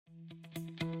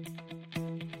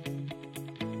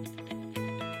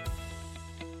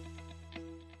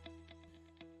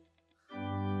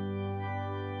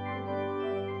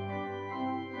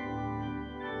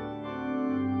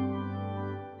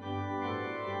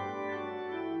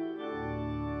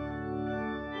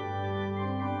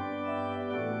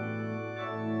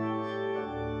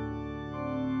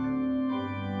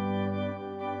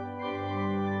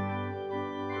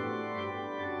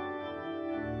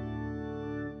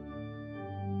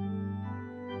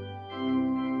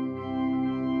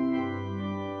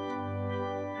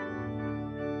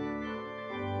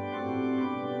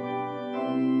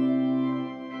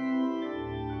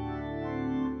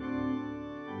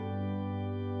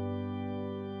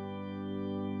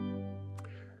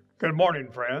Good morning,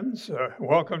 friends.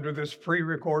 Welcome to this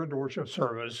pre-recorded worship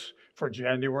service for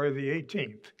January the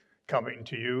 18th, coming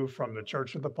to you from the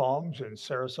Church of the Palms in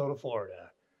Sarasota,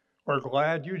 Florida. We're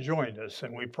glad you joined us,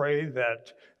 and we pray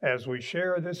that as we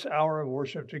share this hour of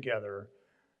worship together,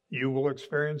 you will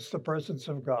experience the presence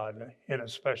of God in a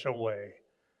special way.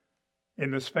 In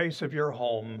the space of your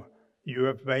home you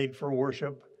have made for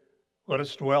worship, let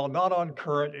us dwell not on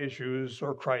current issues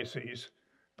or crises,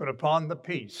 but upon the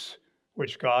peace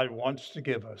which God wants to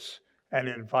give us, and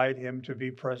invite him to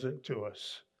be present to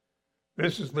us.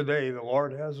 This is the day the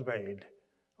Lord has made.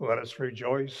 Let us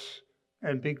rejoice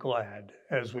and be glad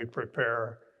as we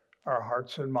prepare our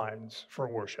hearts and minds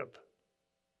for worship.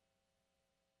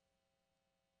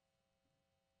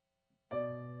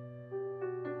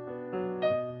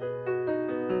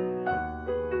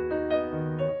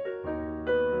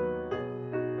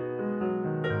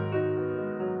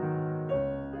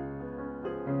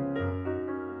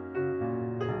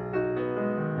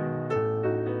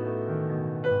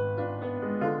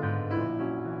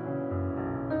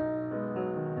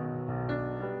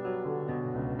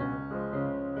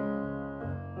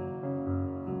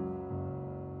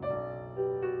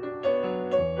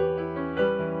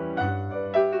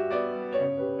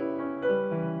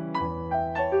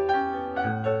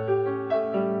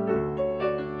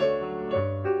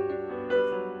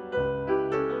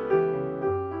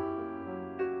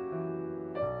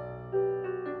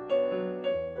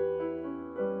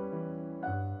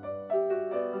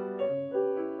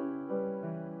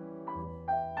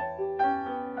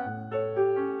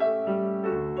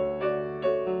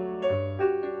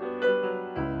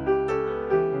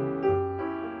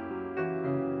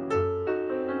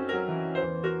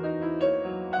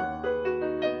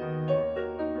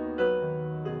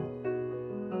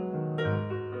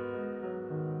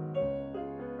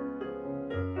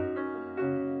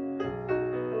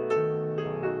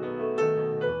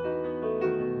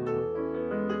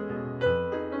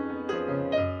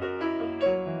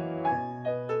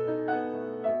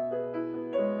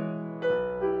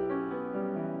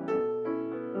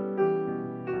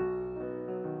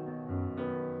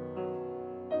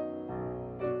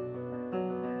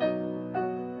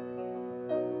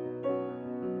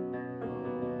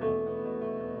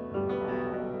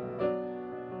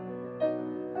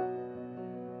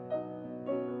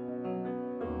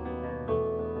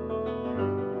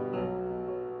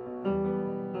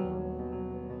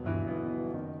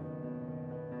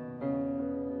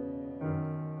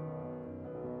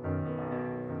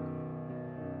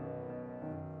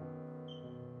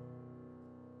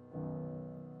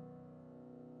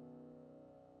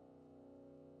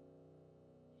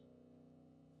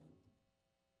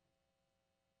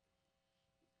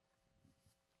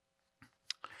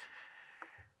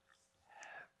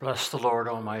 Bless the Lord,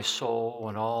 O my soul,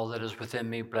 and all that is within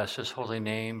me. Bless his holy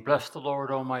name. Bless the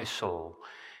Lord, O my soul,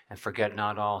 and forget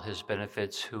not all his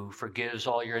benefits, who forgives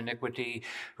all your iniquity,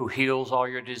 who heals all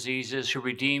your diseases, who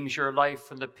redeems your life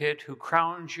from the pit, who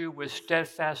crowns you with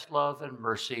steadfast love and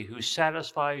mercy, who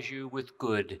satisfies you with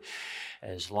good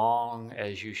as long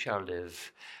as you shall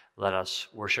live. Let us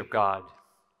worship God.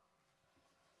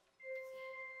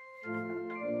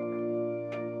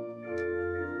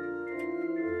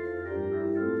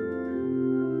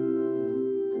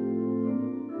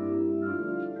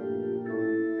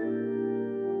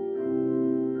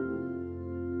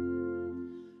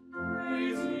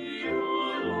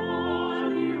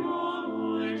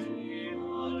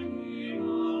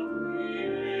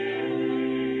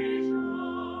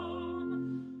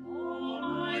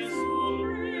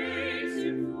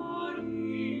 For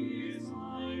he is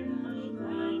my help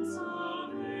and salvation.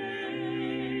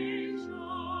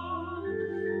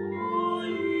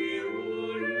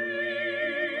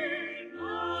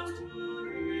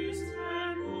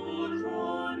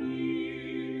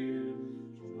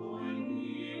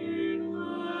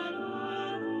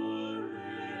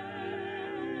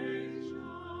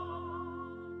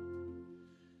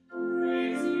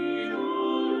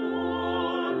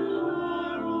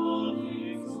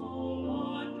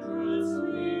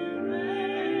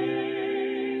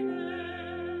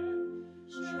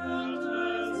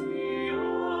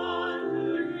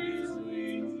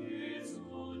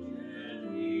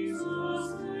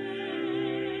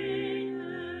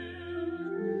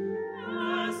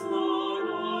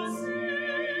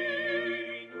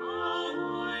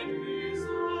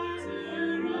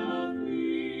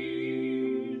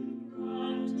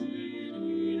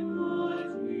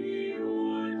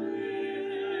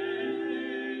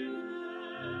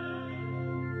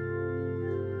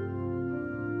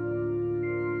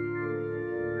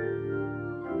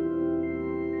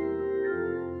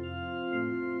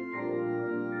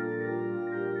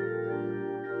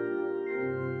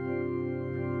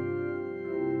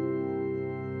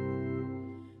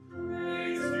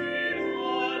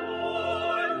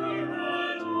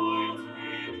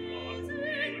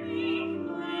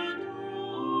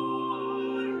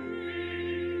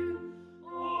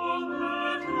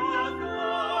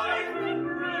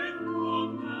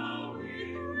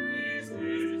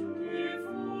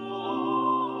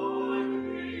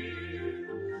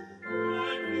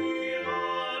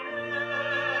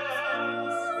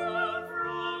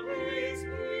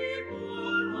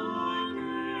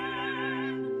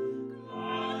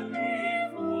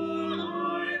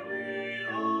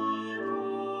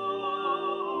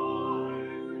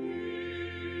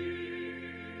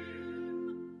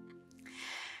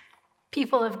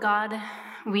 People of God,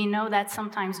 we know that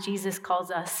sometimes Jesus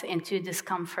calls us into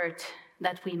discomfort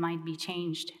that we might be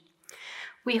changed.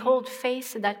 We hold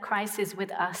faith that Christ is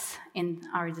with us in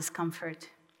our discomfort.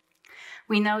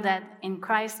 We know that in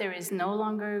Christ there is no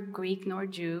longer Greek nor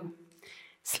Jew,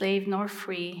 slave nor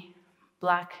free,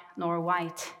 black nor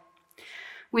white.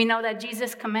 We know that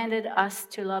Jesus commanded us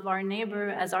to love our neighbor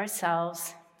as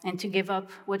ourselves and to give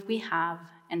up what we have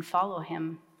and follow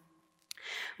him.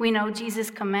 We know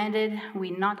Jesus commanded we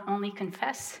not only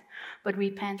confess, but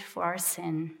repent for our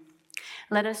sin.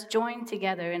 Let us join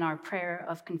together in our prayer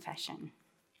of confession.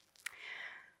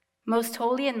 Most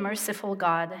holy and merciful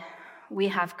God, we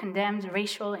have condemned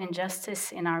racial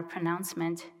injustice in our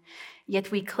pronouncement,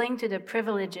 yet we cling to the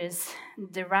privileges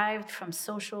derived from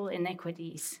social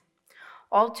inequities.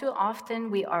 All too often,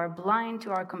 we are blind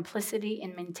to our complicity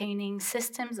in maintaining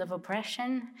systems of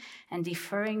oppression and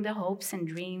deferring the hopes and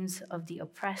dreams of the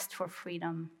oppressed for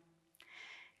freedom.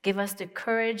 Give us the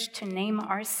courage to name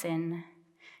our sin.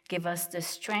 Give us the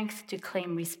strength to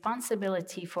claim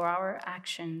responsibility for our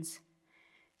actions.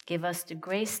 Give us the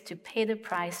grace to pay the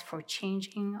price for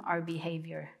changing our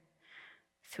behavior.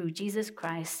 Through Jesus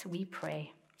Christ, we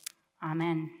pray.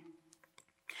 Amen.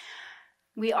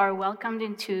 We are welcomed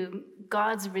into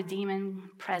God's redeeming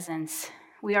presence.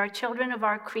 We are children of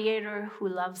our Creator who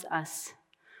loves us.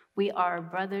 We are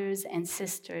brothers and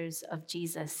sisters of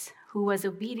Jesus, who was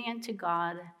obedient to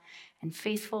God and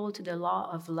faithful to the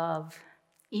law of love,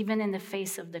 even in the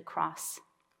face of the cross.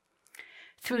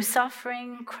 Through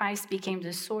suffering, Christ became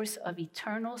the source of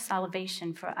eternal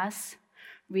salvation for us,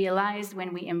 realized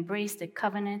when we embrace the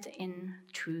covenant in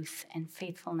truth and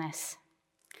faithfulness.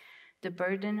 The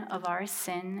burden of our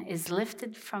sin is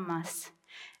lifted from us,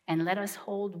 and let us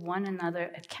hold one another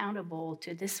accountable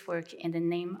to this work in the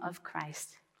name of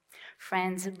Christ.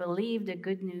 Friends, believe the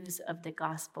good news of the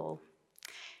gospel.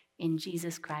 In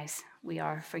Jesus Christ, we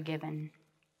are forgiven.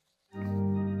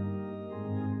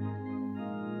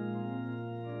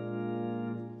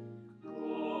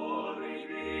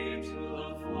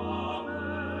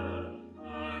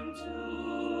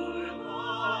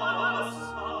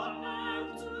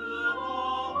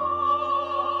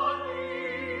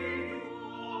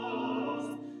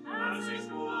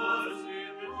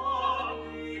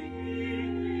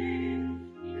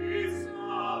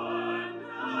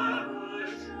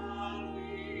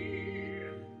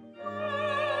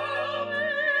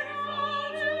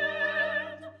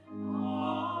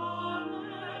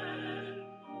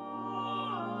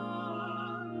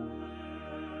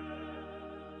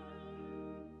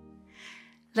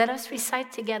 Let us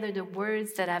recite together the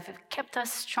words that have kept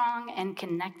us strong and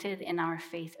connected in our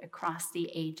faith across the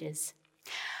ages.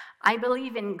 I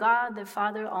believe in God, the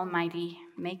Father Almighty,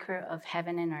 maker of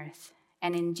heaven and earth,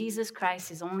 and in Jesus Christ,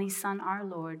 his only Son, our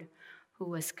Lord, who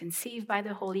was conceived by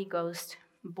the Holy Ghost,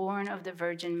 born of the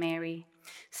Virgin Mary,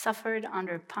 suffered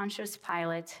under Pontius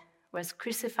Pilate, was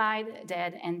crucified,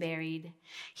 dead, and buried.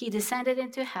 He descended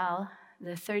into hell.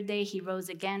 The third day he rose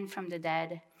again from the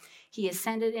dead. He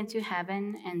ascended into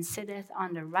heaven and sitteth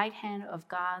on the right hand of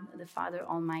God, the Father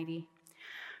Almighty.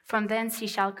 From thence he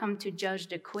shall come to judge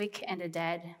the quick and the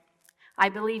dead. I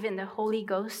believe in the Holy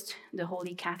Ghost, the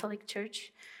Holy Catholic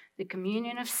Church, the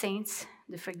communion of saints,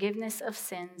 the forgiveness of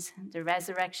sins, the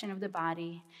resurrection of the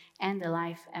body, and the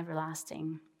life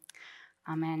everlasting.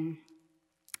 Amen.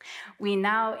 We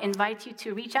now invite you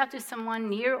to reach out to someone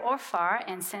near or far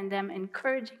and send them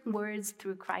encouraging words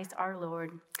through Christ our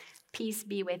Lord. Peace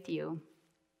be with you.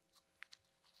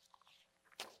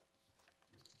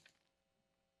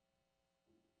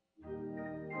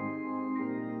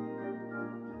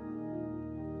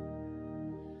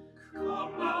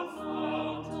 Come, thou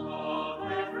fount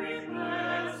of every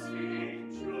blessing,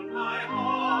 tune my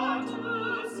heart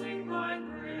to sing thy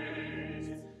praise.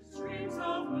 Streams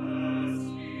of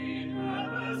mercy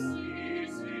never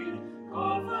ceasing,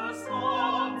 cover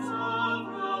songs of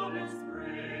loudest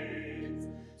praise.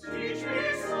 Teach me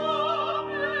some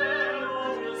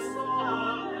melodious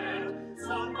sonnet,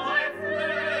 sung by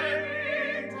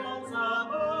flaming tongues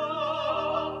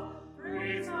above.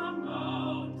 Praise the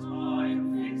mount I'm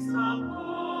fixed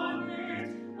upon it,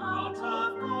 out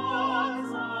of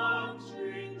God's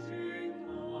unchanging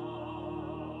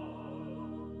love.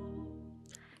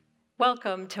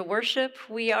 Welcome to worship.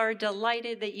 We are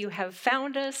delighted that you have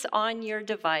found us on your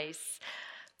device.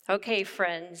 Okay,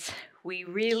 friends, we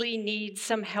really need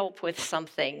some help with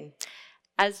something.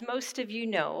 As most of you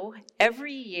know,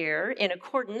 every year, in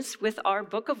accordance with our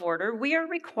Book of Order, we are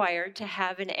required to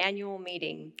have an annual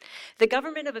meeting. The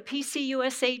government of a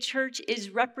PCUSA church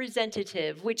is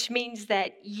representative, which means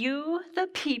that you, the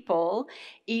people,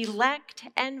 elect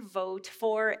and vote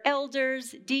for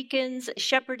elders, deacons,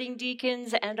 shepherding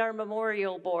deacons, and our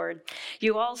memorial board.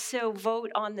 You also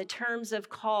vote on the terms of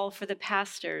call for the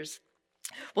pastors.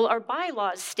 Well, our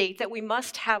bylaws state that we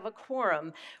must have a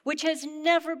quorum, which has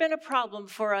never been a problem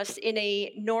for us in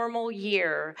a normal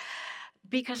year,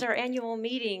 because our annual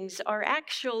meetings are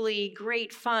actually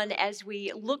great fun as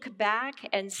we look back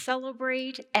and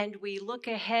celebrate, and we look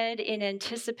ahead in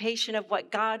anticipation of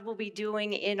what God will be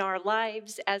doing in our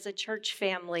lives as a church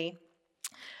family.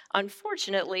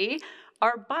 Unfortunately,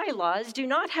 our bylaws do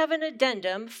not have an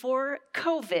addendum for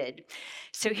COVID.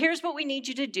 So here's what we need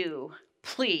you to do.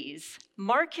 Please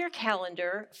mark your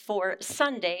calendar for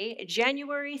Sunday,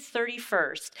 January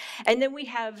 31st. And then we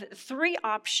have 3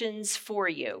 options for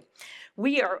you.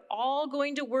 We are all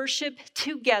going to worship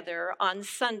together on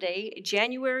Sunday,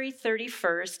 January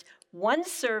 31st, 1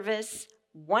 service,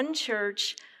 1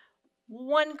 church,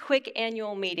 1 quick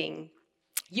annual meeting.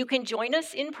 You can join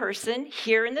us in person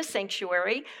here in the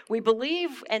sanctuary. We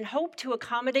believe and hope to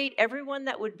accommodate everyone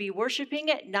that would be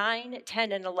worshiping at 9,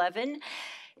 10, and 11.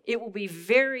 It will be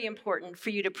very important for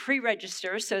you to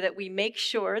pre-register so that we make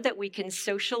sure that we can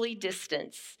socially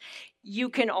distance. You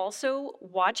can also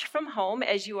watch from home,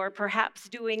 as you are perhaps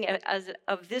doing as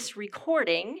of this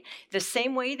recording, the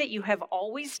same way that you have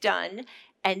always done,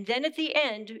 and then at the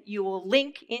end, you will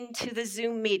link into the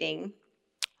Zoom meeting.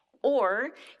 Or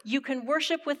you can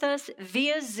worship with us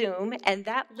via Zoom, and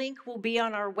that link will be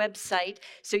on our website,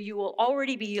 so you will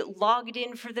already be logged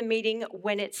in for the meeting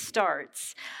when it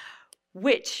starts,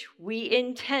 which we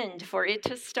intend for it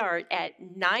to start at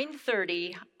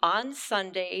 9:30 on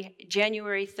Sunday,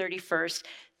 January 31st.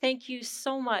 Thank you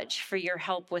so much for your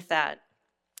help with that.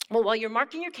 Well, while you're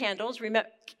marking your calendars,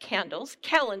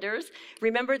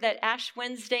 remember that Ash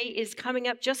Wednesday is coming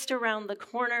up just around the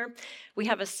corner. We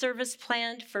have a service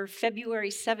planned for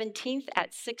February 17th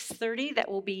at 6:30 that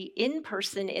will be in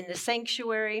person in the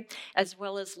sanctuary, as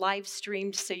well as live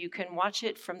streamed so you can watch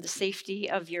it from the safety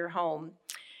of your home.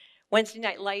 Wednesday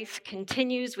Night Life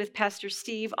continues with Pastor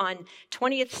Steve on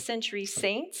 20th Century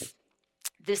Saints.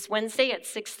 This Wednesday at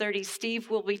 6:30, Steve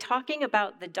will be talking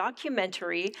about the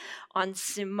documentary on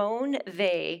Simone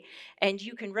Weil, and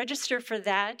you can register for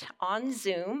that on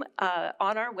Zoom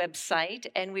on our website,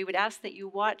 and we would ask that you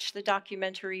watch the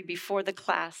documentary before the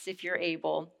class if you're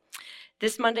able.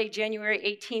 This Monday, January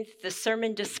 18th, the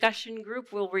sermon discussion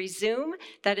group will resume.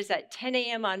 That is at 10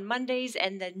 a.m. on Mondays,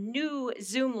 and the new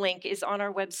Zoom link is on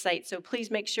our website, so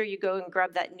please make sure you go and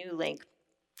grab that new link.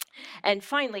 And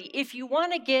finally, if you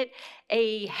want to get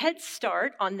a head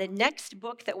start on the next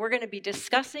book that we're going to be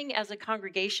discussing as a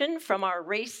congregation from our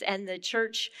Race and the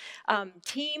Church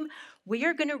team, we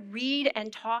are going to read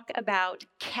and talk about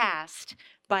Cast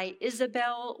by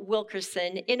Isabel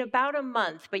Wilkerson in about a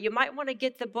month. But you might want to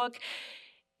get the book.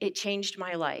 It changed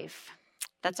my life.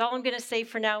 That's all I'm going to say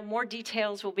for now. More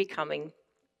details will be coming.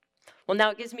 Well, now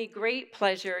it gives me great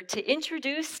pleasure to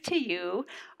introduce to you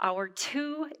our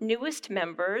 2 newest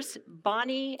members,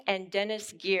 Bonnie and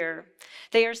Dennis Gear.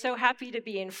 They are so happy to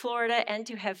be in Florida and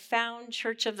to have found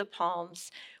Church of the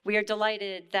Palms. We are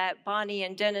delighted that Bonnie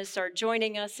and Dennis are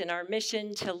joining us in our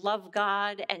mission to love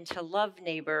God and to love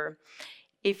neighbor.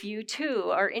 If you too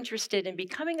are interested in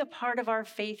becoming a part of our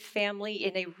faith family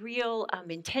in a real,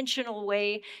 intentional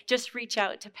way, just reach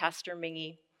out to Pastor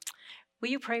Mingy. Will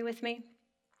you pray with me?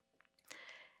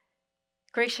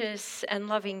 Gracious and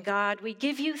loving God, we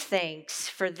give you thanks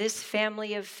for this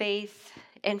family of faith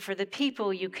and for the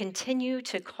people you continue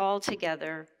to call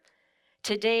together.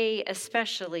 Today,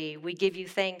 especially, we give you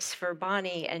thanks for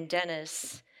Bonnie and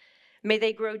Dennis. May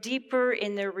they grow deeper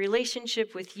in their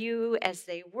relationship with you as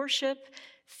they worship,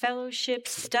 fellowship,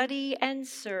 study, and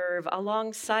serve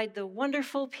alongside the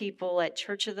wonderful people at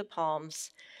Church of the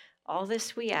Palms. All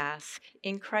this we ask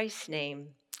in Christ's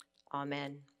name.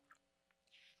 Amen.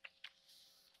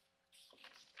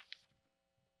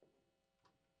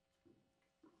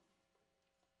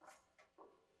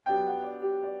 Come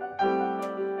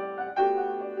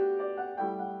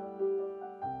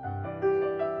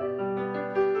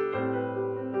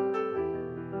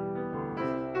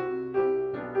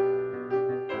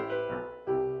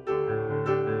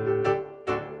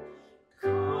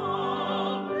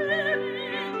in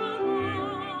the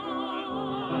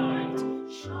light,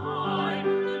 shine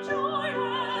in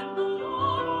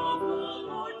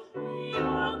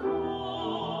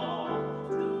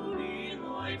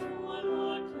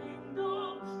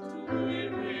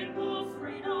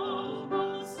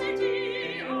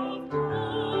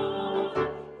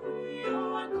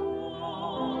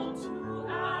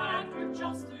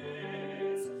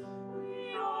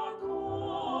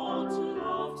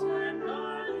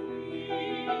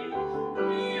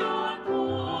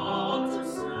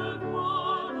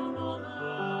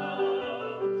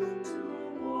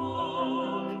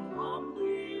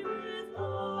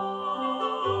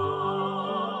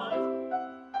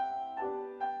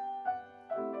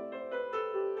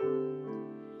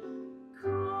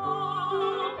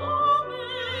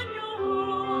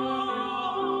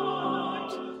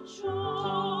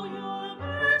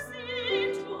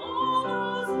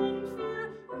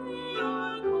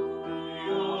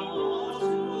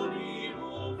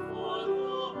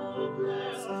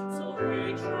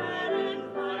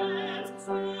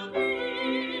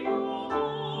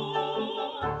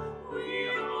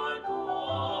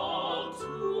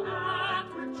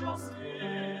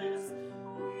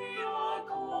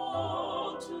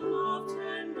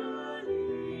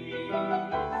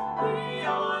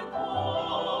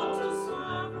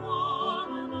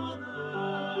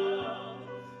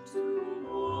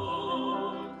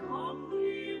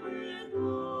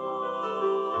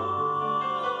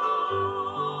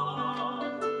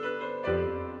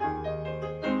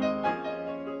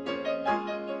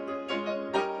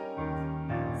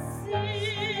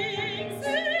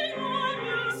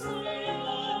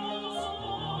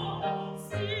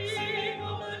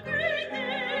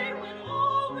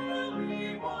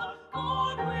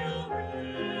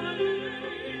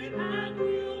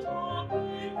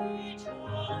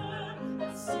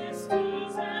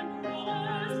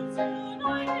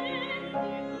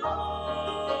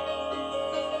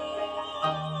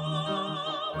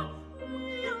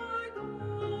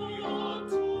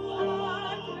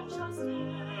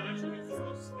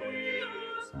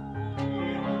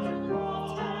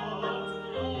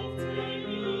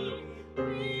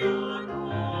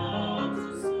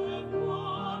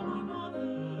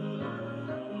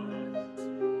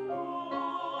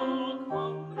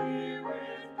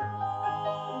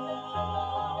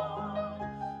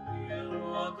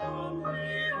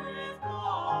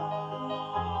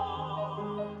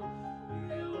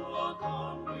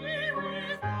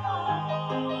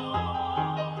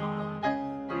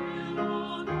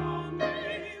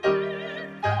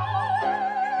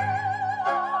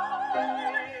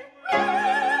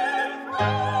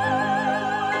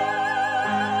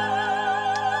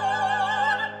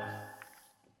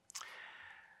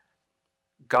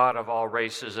God of all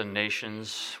races and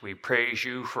nations, we praise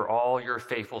you for all your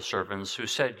faithful servants who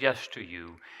said yes to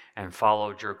you and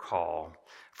followed your call,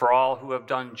 for all who have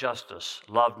done justice,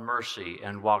 loved mercy,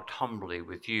 and walked humbly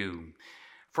with you,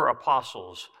 for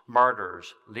apostles,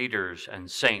 martyrs, leaders, and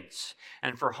saints,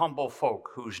 and for humble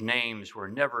folk whose names were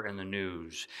never in the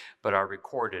news, but are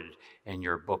recorded in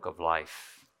your book of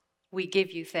life. We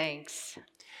give you thanks.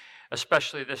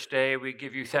 Especially this day, we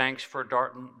give you thanks for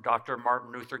Dr.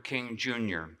 Martin Luther King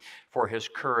Jr., for his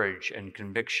courage and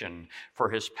conviction, for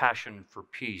his passion for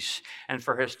peace, and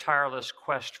for his tireless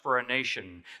quest for a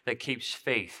nation that keeps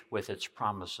faith with its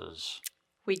promises.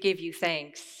 We give you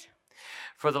thanks.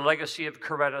 For the legacy of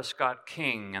Coretta Scott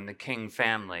King and the King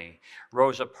family,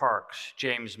 Rosa Parks,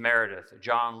 James Meredith,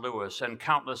 John Lewis, and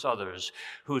countless others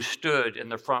who stood in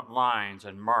the front lines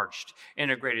and marched,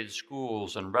 integrated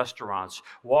schools and restaurants,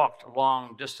 walked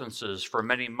long distances for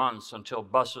many months until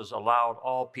buses allowed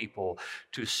all people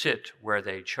to sit where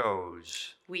they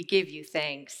chose. We give you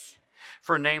thanks.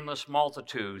 For nameless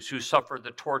multitudes who suffered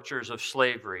the tortures of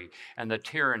slavery and the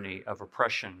tyranny of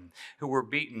oppression, who were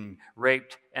beaten,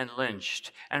 raped, and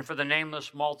lynched, and for the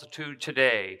nameless multitude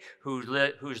today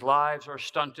whose lives are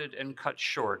stunted and cut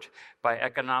short by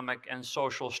economic and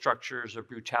social structures of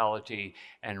brutality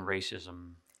and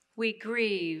racism. We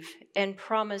grieve and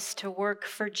promise to work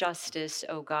for justice,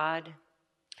 O God.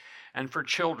 And for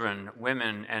children,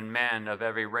 women, and men of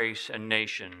every race and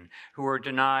nation who are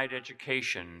denied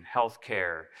education, health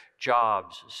care,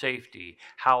 jobs, safety,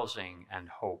 housing, and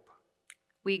hope.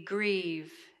 We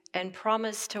grieve and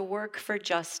promise to work for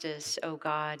justice, O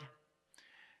God.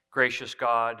 Gracious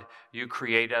God, you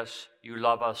create us, you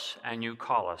love us, and you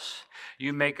call us.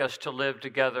 You make us to live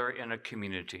together in a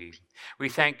community. We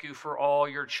thank you for all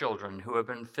your children who have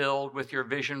been filled with your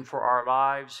vision for our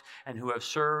lives and who have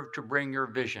served to bring your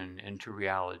vision into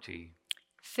reality.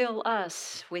 Fill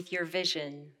us with your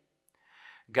vision.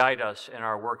 Guide us in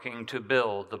our working to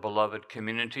build the beloved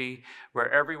community where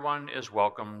everyone is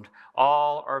welcomed,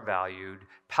 all are valued,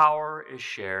 power is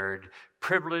shared,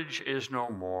 privilege is no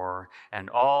more, and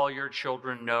all your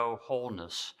children know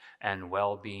wholeness and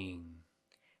well-being.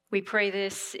 We pray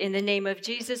this in the name of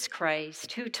Jesus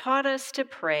Christ, who taught us to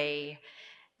pray,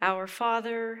 Our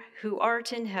Father, who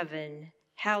art in heaven,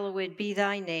 hallowed be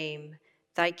thy name.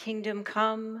 Thy kingdom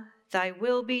come, thy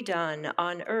will be done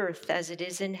on earth as it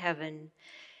is in heaven.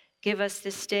 Give us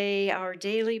this day our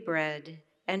daily bread,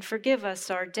 and forgive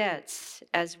us our debts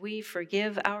as we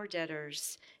forgive our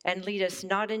debtors. And lead us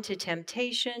not into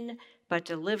temptation, but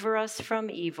deliver us from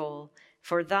evil.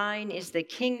 For thine is the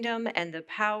kingdom and the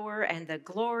power and the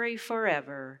glory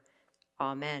forever.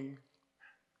 Amen.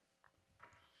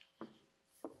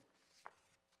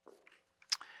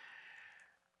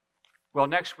 Well,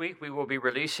 next week we will be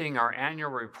releasing our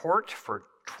annual report for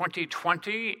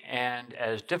 2020, and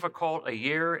as difficult a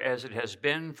year as it has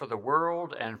been for the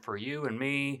world and for you and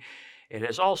me, it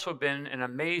has also been an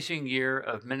amazing year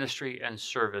of ministry and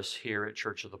service here at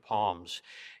Church of the Palms.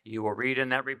 You will read in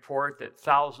that report that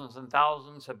thousands and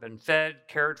thousands have been fed,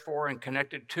 cared for, and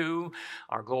connected to.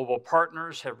 Our global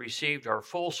partners have received our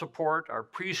full support. Our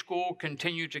preschool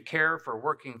continued to care for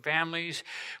working families.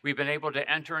 We've been able to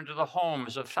enter into the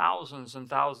homes of thousands and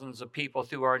thousands of people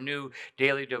through our new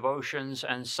daily devotions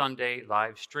and Sunday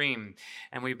live stream.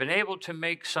 And we've been able to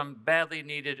make some badly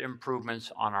needed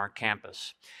improvements on our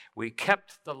campus. We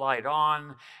kept the light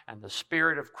on, and the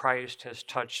Spirit of Christ has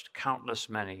touched countless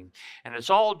many. And it's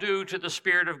all due to the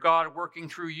Spirit of God working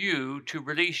through you to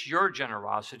release your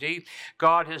generosity.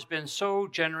 God has been so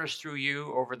generous through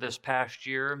you over this past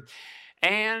year,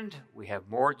 and we have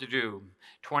more to do.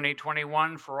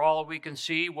 2021, for all we can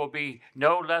see, will be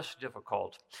no less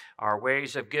difficult. Our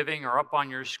ways of giving are up on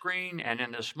your screen, and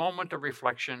in this moment of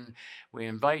reflection, we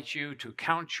invite you to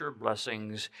count your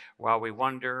blessings while we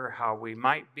wonder how we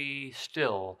might be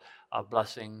still a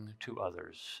blessing to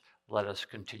others. Let us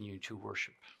continue to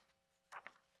worship.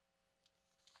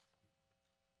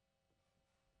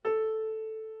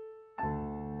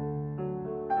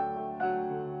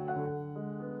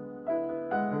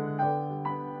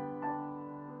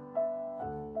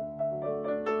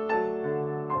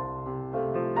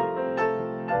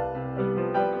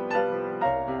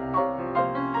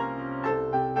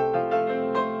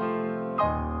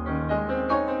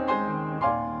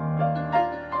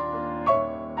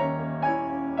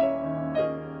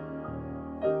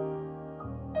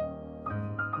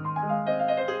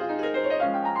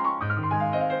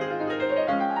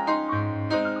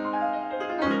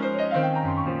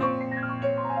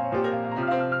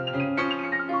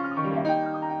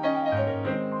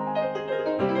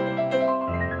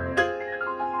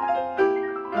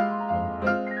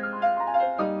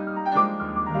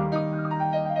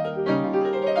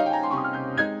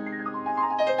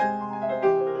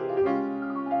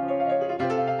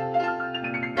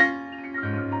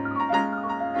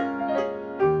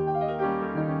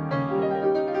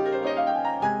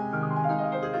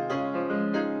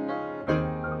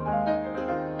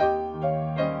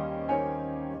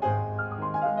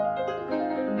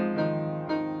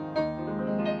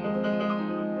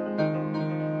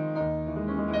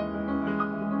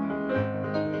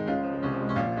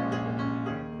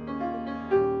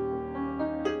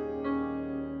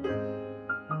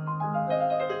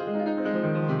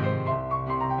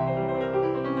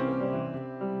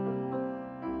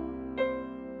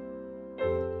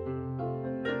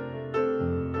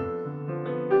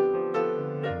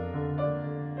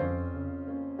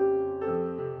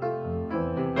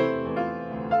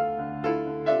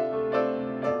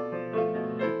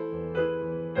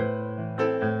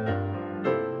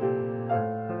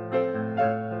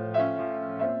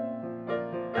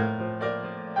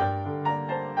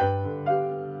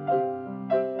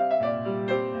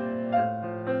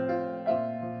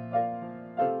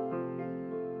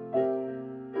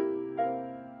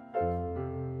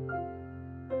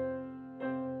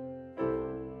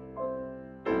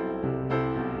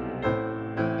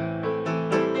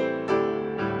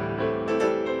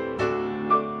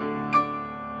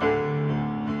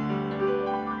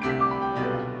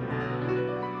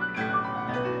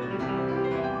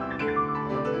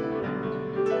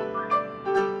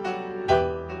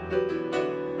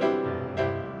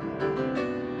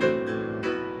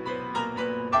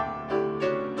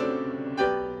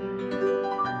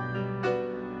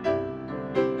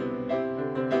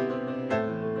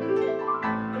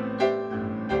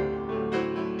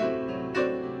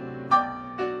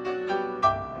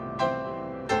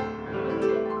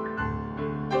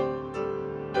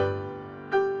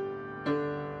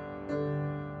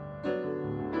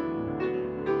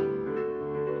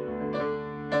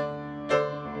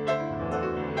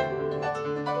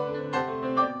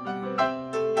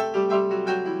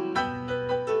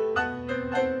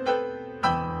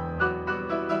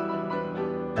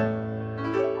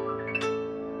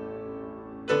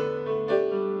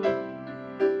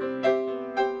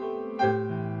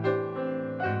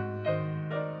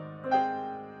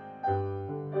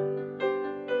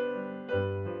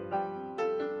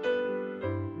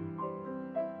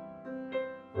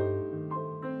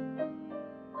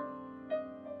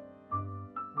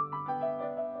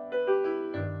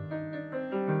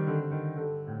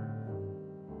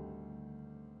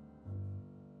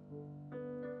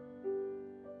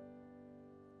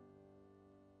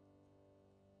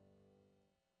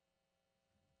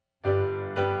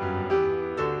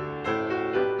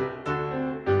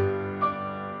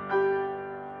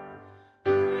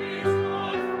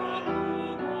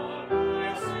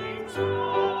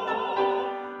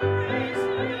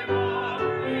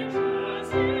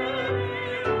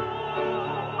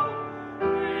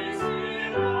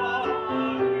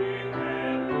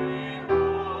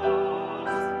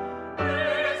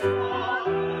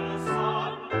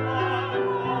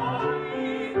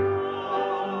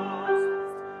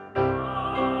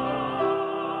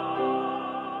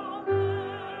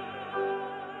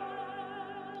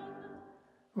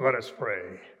 us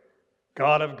pray.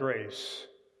 God of grace,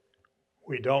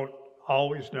 we don't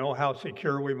always know how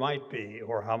secure we might be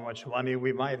or how much money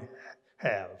we might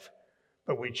have,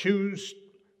 but we choose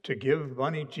to give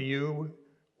money to you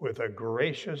with a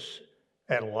gracious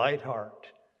and light heart.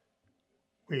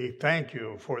 We thank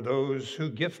you for those who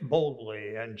gift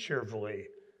boldly and cheerfully.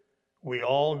 We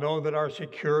all know that our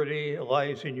security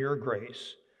lies in your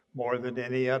grace more than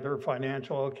any other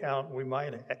financial account we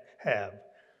might have.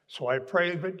 So I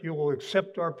pray that you will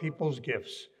accept our people's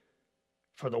gifts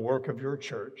for the work of your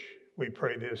church. We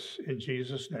pray this in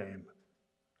Jesus' name.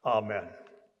 Amen.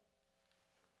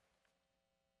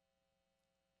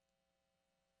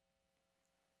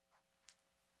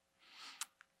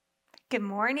 Good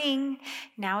morning.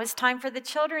 Now is time for the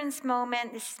children's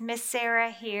moment. This is Miss Sarah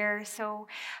here. So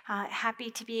happy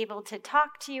to be able to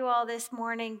talk to you all this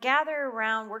morning. Gather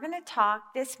around. We're going to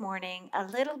talk this morning a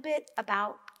little bit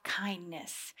about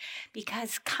kindness,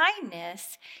 because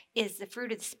kindness is the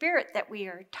fruit of the Spirit that we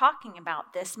are talking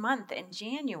about this month in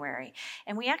January.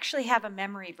 And we actually have a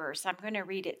memory verse. I'm going to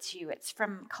read it to you. It's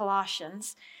from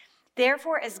Colossians.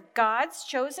 Therefore, as God's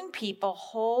chosen people,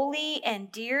 holy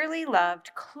and dearly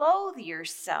loved, clothe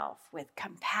yourself with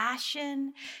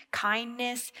compassion,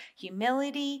 kindness,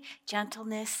 humility,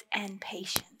 gentleness, and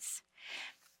patience.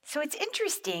 So it's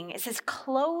interesting. It says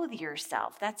clothe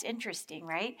yourself. That's interesting,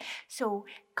 right? So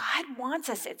God wants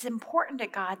us. It's important to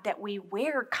God that we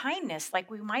wear kindness like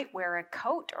we might wear a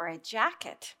coat or a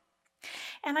jacket.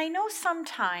 And I know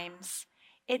sometimes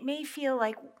it may feel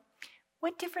like,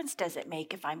 what difference does it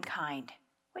make if I'm kind?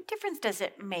 What difference does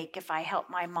it make if I help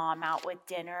my mom out with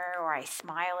dinner or I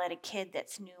smile at a kid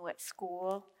that's new at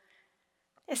school?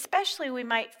 Especially we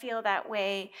might feel that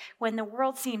way when the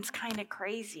world seems kind of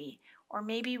crazy, or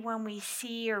maybe when we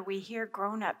see or we hear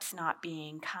grown-ups not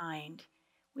being kind.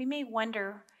 We may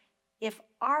wonder if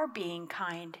our being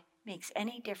kind makes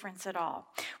any difference at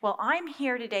all. Well, I'm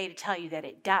here today to tell you that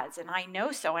it does, and I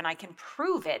know so, and I can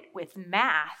prove it with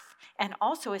math and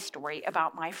also a story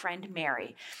about my friend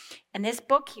Mary. And this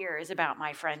book here is about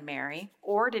my friend Mary,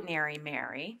 Ordinary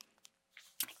Mary,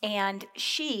 and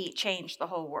she changed the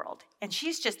whole world. And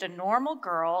she's just a normal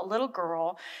girl, a little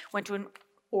girl, went to an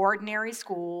ordinary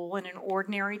school in an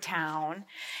ordinary town.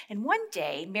 And one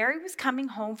day, Mary was coming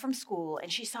home from school,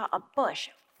 and she saw a bush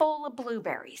full of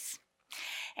blueberries.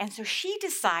 And so she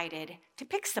decided to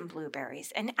pick some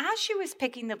blueberries. And as she was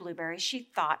picking the blueberries, she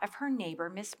thought of her neighbor,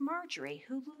 Miss Marjorie,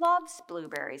 who loves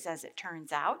blueberries, as it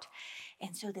turns out.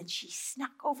 And so then she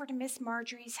snuck over to Miss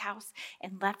Marjorie's house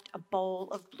and left a bowl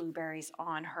of blueberries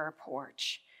on her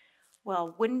porch.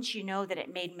 Well, wouldn't you know that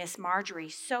it made Miss Marjorie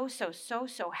so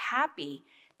happy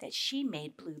that she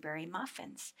made blueberry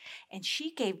muffins. And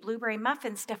she gave blueberry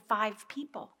muffins to 5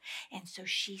 people. And so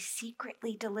she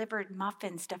secretly delivered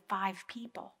muffins to 5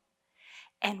 people.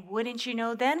 And wouldn't you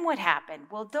know then what happened?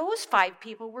 Well, those 5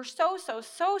 people were so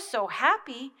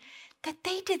happy that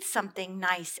they did something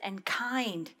nice and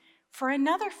kind for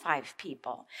another 5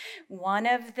 people. One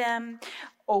of them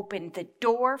opened the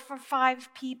door for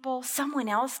 5 people. Someone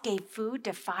else gave food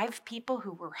to 5 people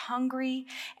who were hungry.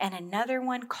 And another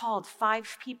one called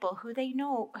 5 people who they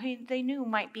knew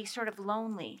might be sort of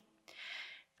lonely.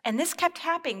 And this kept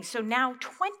happening. So now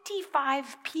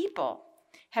 25 people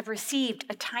have received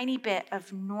a tiny bit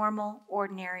of normal,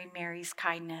 ordinary Mary's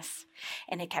kindness.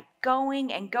 And it kept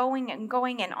going and going and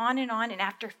going and on. And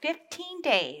after 15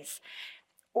 days,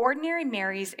 Ordinary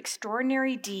Mary's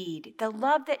extraordinary deed, the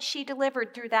love that she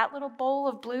delivered through that little bowl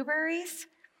of blueberries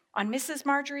on Mrs.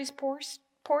 Marjorie's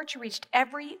porch reached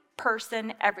every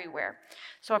person everywhere.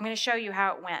 So I'm going to show you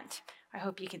how it went. I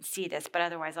hope you can see this, but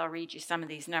otherwise I'll read you some of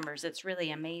these numbers. It's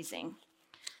really amazing.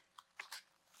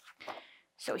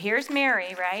 So here's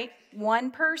Mary, right?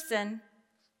 1 person,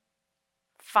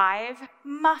 5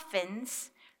 muffins,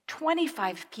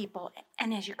 25 people.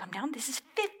 And as you come down, this is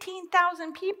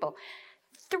 15,000 people.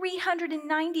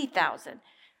 390,000,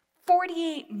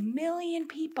 48 million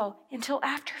people until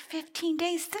after 15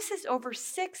 days. This is over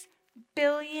 6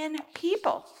 billion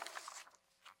people.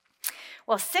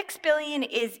 Well, 6 billion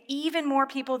is even more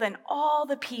people than all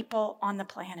the people on the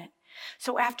planet.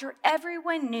 So after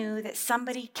everyone knew that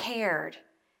somebody cared,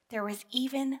 there was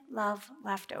even love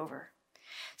left over.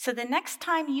 So the next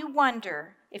time you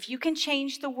wonder if you can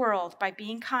change the world by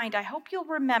being kind, I hope you'll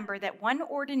remember that one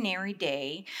ordinary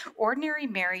day, Ordinary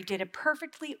Mary did a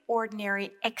perfectly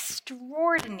ordinary,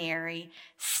 extraordinary,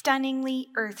 stunningly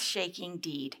earth-shaking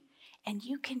deed. And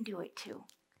you can do it too.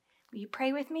 Will you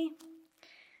pray with me?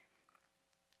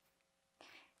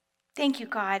 Thank you,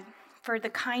 God. for the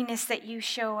kindness that you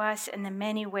show us and the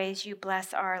many ways you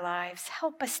bless our lives.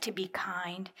 Help us to be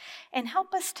kind and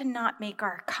help us to not make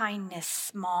our kindness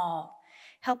small.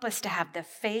 Help us to have the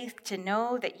faith to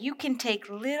know that you can take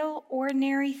little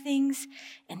ordinary things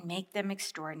and make them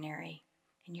extraordinary.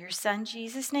 In your Son,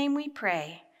 Jesus' name we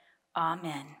pray.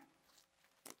 Amen.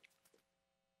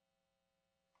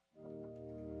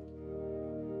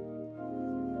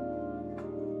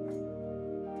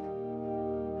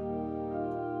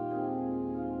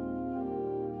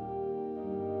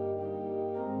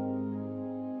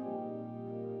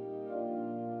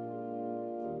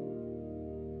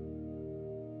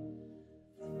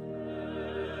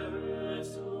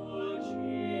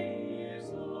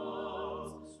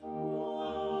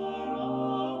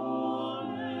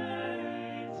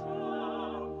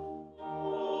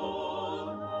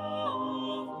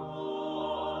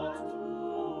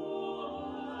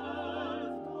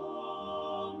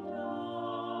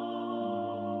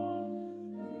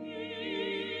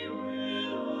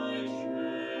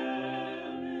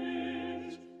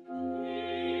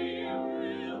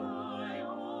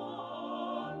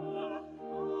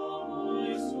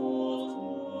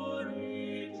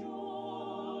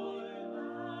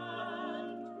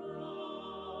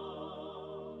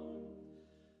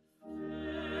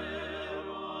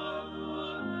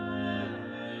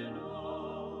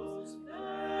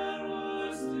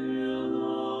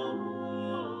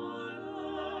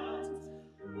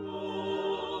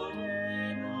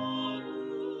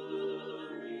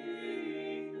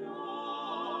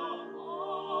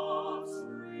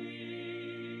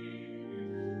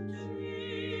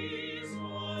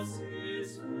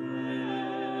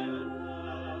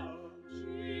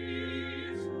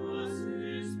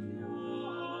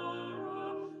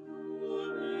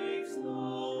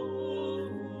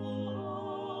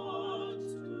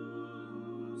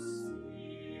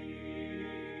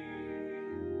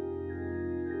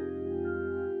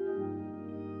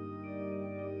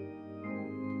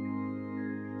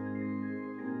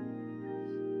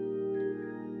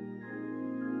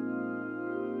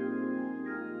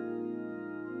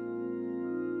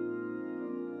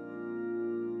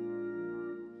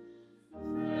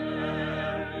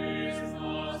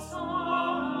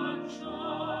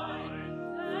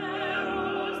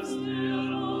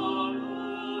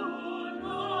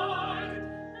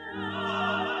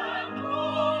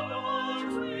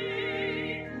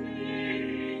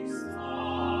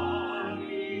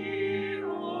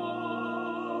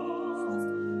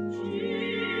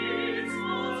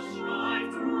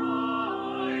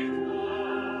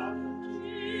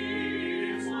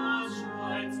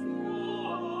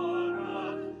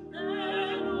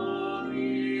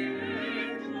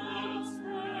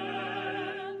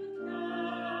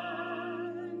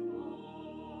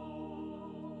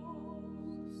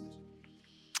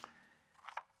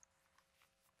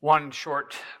 One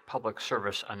short public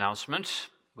service announcement.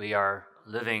 We are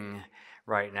living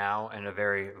right now in a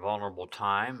very vulnerable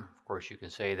time. Of course, you can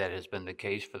say that has been the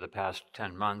case for the past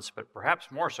 10 months, but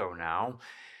perhaps more so now.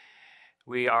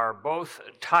 We are both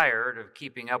tired of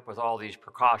keeping up with all these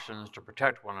precautions to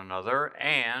protect one another,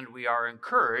 and we are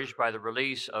encouraged by the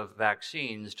release of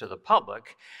vaccines to the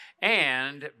public.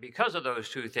 And because of those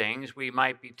two things, we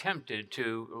might be tempted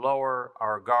to lower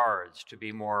our guards, to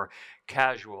be more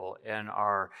casual in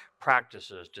our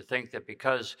practices, to think that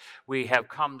because we have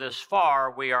come this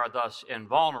far, we are thus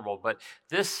invulnerable. But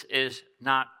this is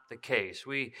not the case.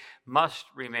 We must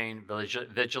remain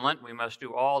vigilant. We must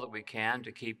do all that we can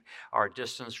to keep our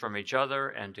distance from each other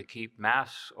and to keep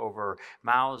masks over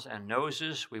mouths and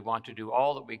noses. We want to do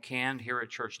all that we can here at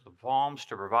Church of the Palms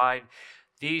to provide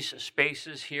these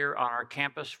spaces here on our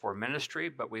campus for ministry,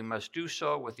 but we must do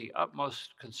so with the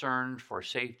utmost concern for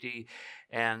safety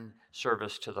and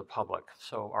service to the public.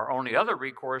 So our only other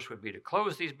recourse would be to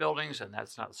close these buildings, and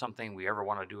that's not something we ever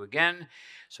want to do again.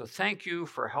 So thank you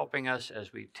for helping us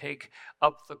as we take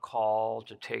up the call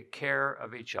to take care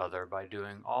of each other by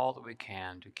doing all that we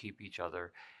can to keep each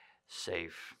other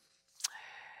safe.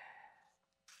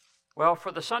 Well,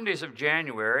 for the Sundays of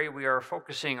January, we are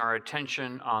focusing our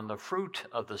attention on the fruit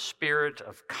of the Spirit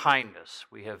of kindness.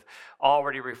 We have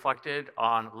already reflected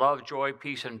on love, joy,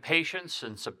 peace, and patience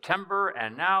in September,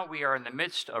 and now we are in the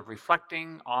midst of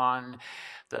reflecting on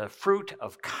the fruit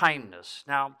of kindness.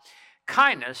 Now,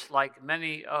 Kindness, like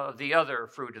many of the other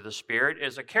fruit of the Spirit,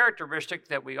 is a characteristic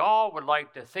that we all would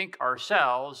like to think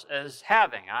ourselves as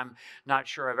having. I'm not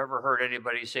sure I've ever heard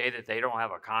anybody say that they don't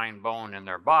have a kind bone in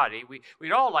their body.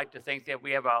 We'd all like to think that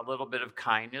we have a little bit of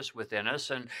kindness within us,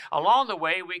 and along the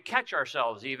way we catch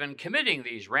ourselves even committing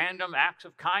these random acts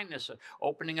of kindness,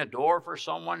 opening a door for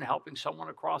someone, helping someone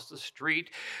across the street,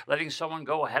 letting someone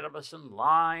go ahead of us in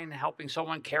line, helping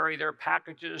someone carry their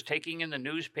packages, taking in the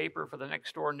newspaper for the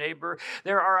next door neighbor.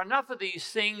 There are enough of these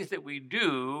things that we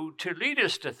do to lead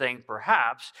us to think,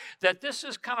 perhaps, that this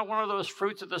is kind of one of those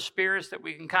fruits of the spirits that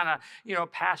we can kind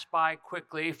of, pass by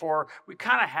quickly, for we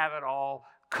kind of have it all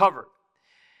covered.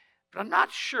 But I'm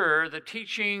not sure the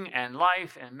teaching and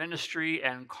life and ministry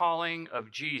and calling of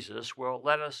Jesus will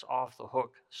let us off the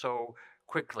hook so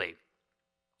quickly.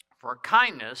 For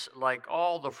kindness, like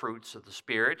all the fruits of the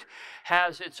Spirit,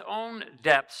 has its own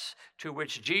depths to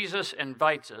which Jesus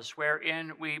invites us,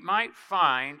 wherein we might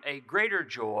find a greater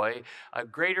joy, a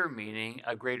greater meaning,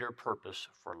 a greater purpose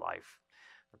for life.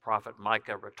 The prophet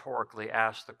Micah rhetorically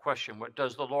asked the question, "What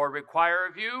does the Lord require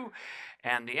of you?"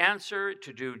 And the answer,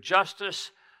 to do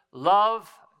justice,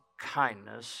 love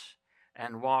kindness,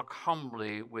 and walk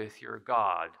humbly with your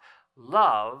God.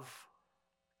 Love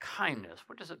kindness.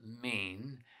 What does it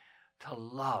mean to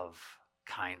love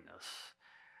kindness?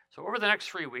 So over the next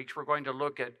 3 weeks, we're going to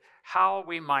look at how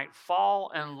we might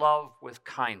fall in love with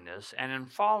kindness, and in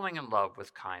falling in love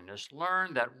with kindness,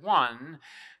 learn that 1,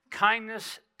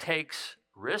 kindness takes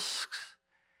risks,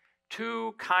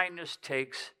 2, kindness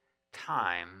takes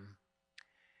time,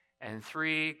 and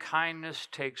 3, kindness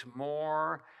takes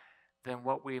more than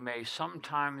what we may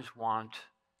sometimes want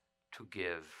to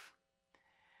give.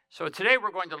 So today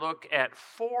we're going to look at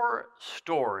 4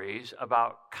 stories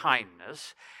about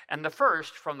kindness, and the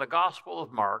first from the Gospel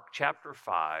of Mark, chapter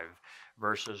 5,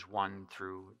 verses 1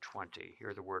 through 20.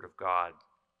 Hear the word of God.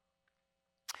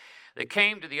 They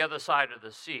came to the other side of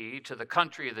the sea, to the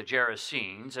country of the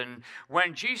Gerasenes, and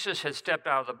when Jesus had stepped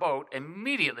out of the boat,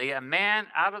 immediately a man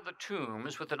out of the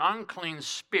tombs with an unclean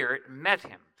spirit met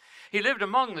him. He lived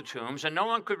among the tombs, and no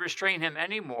one could restrain him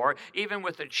any more, even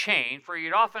with a chain, for he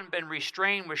had often been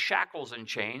restrained with shackles and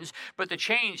chains. But the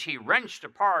chains he wrenched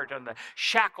apart, and the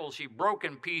shackles he broke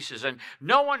in pieces, and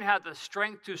no one had the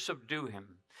strength to subdue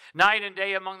him. Night and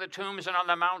day among the tombs and on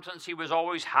the mountains, he was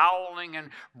always howling and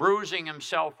bruising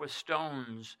himself with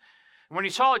stones. When he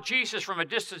saw Jesus from a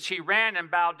distance, he ran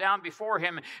and bowed down before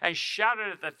him and shouted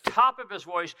at the top of his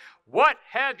voice, "What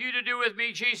have you to do with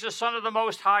me, Jesus, Son of the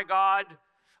Most High God?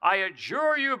 I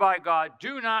adjure you by God,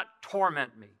 do not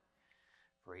torment me."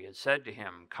 For he had said to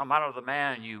him, "Come out of the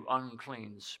man, you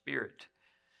unclean spirit."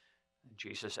 And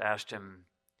Jesus asked him,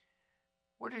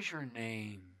 "What is your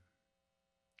name?"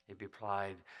 He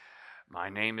replied, "My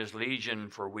name is Legion,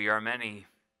 for we are many."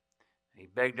 He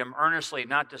begged him earnestly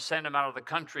not to send him out of the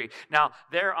country. Now,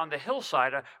 there on the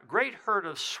hillside, a great herd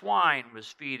of swine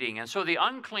was feeding. And so the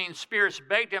unclean spirits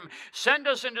begged him, "Send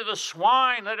us into the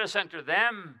swine, let us enter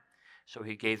them." So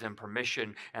he gave them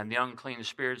permission, and the unclean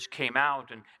spirits came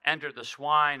out and entered the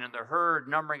swine, and the herd,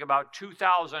 numbering about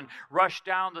 2,000, rushed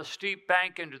down the steep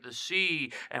bank into the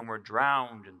sea and were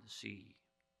drowned in the sea.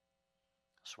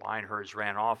 Swineherds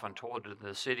ran off and told it in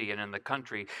the city and in the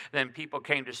country. Then people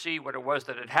came to see what it was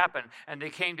that had happened, and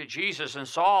they came to Jesus and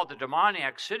saw the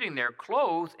demoniac sitting there,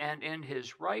 clothed and in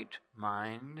his right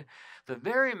mind, the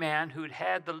very man who'd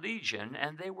had the legion,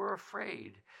 and they were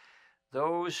afraid.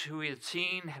 Those who had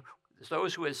seen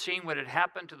what had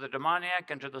happened to the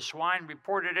demoniac and to the swine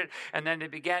reported it, and then they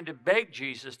began to beg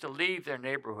Jesus to leave their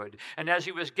neighborhood. And as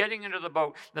he was getting into the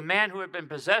boat, the man who had been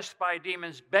possessed by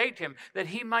demons begged him that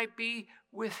he might be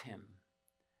with him.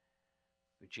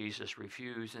 But Jesus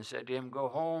refused and said to him, "Go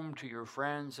home to your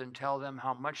friends and tell them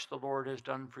how much the Lord has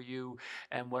done for you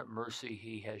and what mercy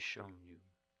he has shown you."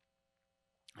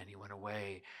 And he went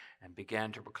away and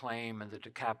began to proclaim in the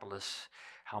Decapolis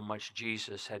how much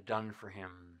Jesus had done for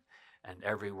him, and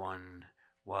everyone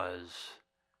was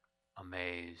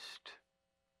amazed.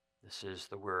 This is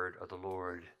the word of the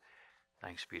Lord.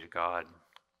 Thanks be to God.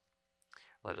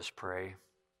 Let us pray.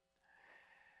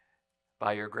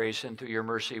 By your grace and through your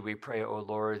mercy, we pray, O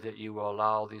Lord, that you will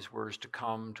allow these words to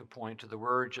come to point to the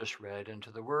word just read and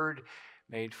to the word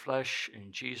made flesh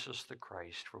in Jesus the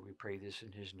Christ, for we pray this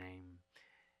in his name.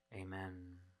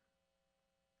 Amen.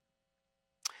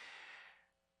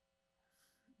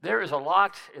 There is a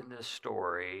lot in this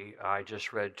story I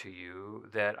just read to you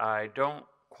that I don't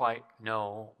quite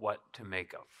know what to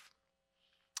make of.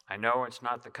 I know it's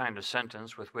not the kind of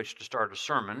sentence with which to start a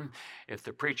sermon if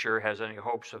the preacher has any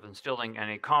hopes of instilling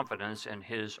any confidence in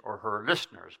his or her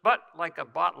listeners. But like a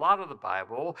lot of the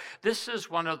Bible, this is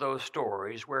one of those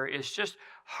stories where it's just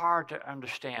hard to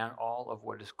understand all of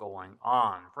what is going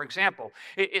on. For example,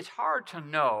 it's hard to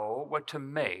know what to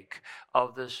make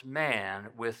of this man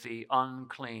with the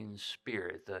unclean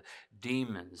spirit, the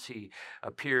demons. He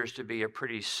appears to be a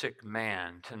pretty sick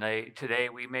man. Today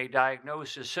we may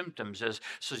diagnose his symptoms as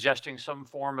suggesting some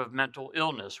form of mental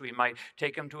illness. We might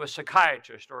take him to a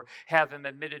psychiatrist or have him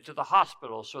admitted to the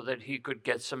hospital so that he could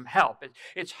get some help.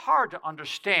 It's hard to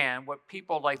understand what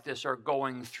people like this are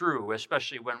going through,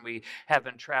 especially when we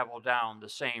haven't traveled down the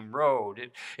same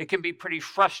road. It can be pretty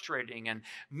frustrating and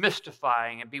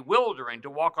mystifying and bewildering to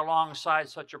walk alongside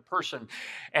such a person,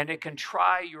 and it can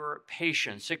try your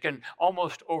patience. It can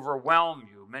almost overwhelm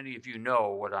you. Many of you know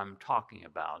what I'm talking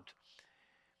about.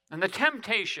 And the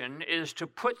temptation is to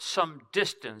put some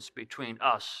distance between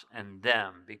us and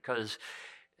them because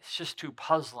it's just too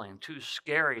puzzling, too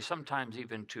scary, sometimes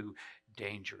even too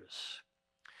dangerous.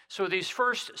 So these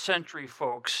first century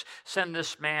folks send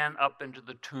this man up into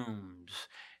the tombs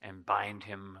and bind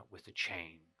him with a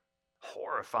chain.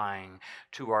 Horrifying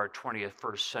to our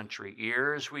 21st century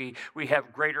ears. We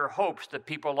have greater hopes that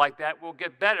people like that will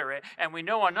get better. And we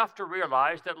know enough to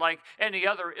realize that, like any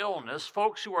other illness,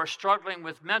 folks who are struggling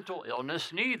with mental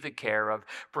illness need the care of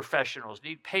professionals,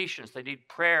 need patience, they need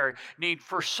prayer, need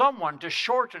for someone to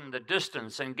shorten the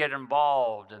distance and get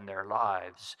involved in their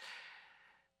lives.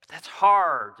 But that's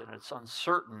hard, and it's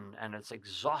uncertain, and it's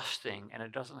exhausting, and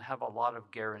it doesn't have a lot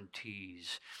of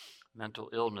guarantees. Mental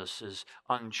illness is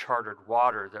uncharted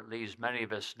water that leaves many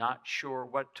of us not sure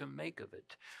what to make of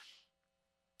it.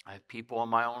 I have people in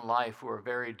my own life who are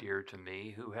very dear to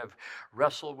me who have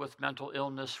wrestled with mental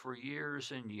illness for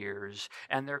years and years,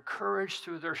 and their courage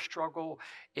through their struggle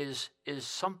is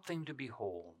something to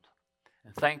behold.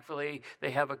 And thankfully,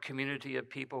 they have a community of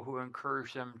people who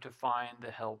encourage them to find the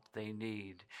help they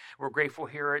need. We're grateful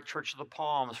here at Church of the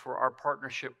Palms for our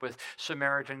partnership with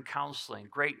Samaritan Counseling,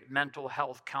 great mental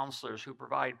health counselors who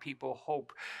provide people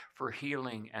hope for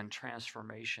healing and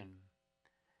transformation.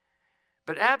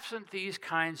 But absent these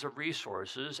kinds of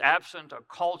resources, absent a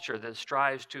culture that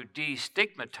strives to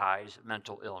destigmatize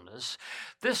mental illness,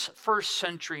 this first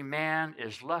century man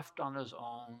is left on his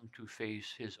own to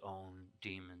face his own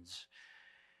demons.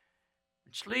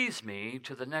 Which leads me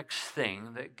to the next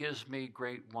thing that gives me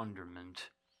great wonderment: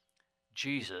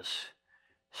 Jesus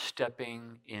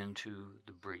stepping into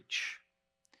the breach.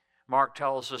 Mark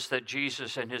tells us that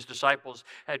Jesus and his disciples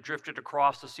had drifted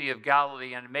across the Sea of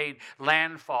Galilee and made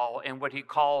landfall in what he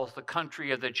calls the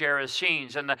country of the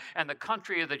Gerasenes. And the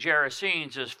country of the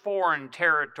Gerasenes is foreign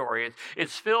territory.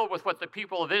 It's filled with what the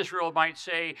people of Israel might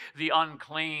say, the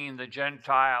unclean, the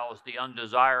Gentiles, the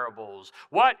undesirables.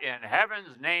 What in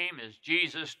heaven's name is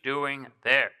Jesus doing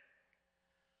there?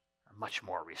 Much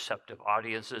more receptive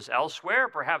audiences elsewhere,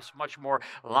 perhaps much more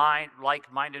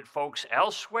like-minded folks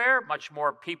elsewhere, much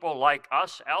more people like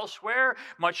us elsewhere,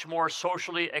 much more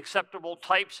socially acceptable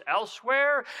types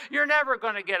elsewhere. You're never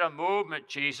going to get a movement,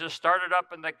 Jesus, started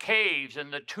up in the caves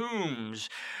and the tombs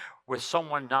with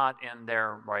someone not in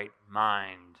their right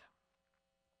mind.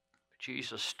 But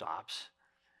Jesus stops,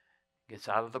 gets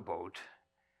out of the boat,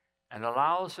 and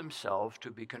allows himself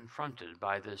to be confronted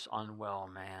by this unwell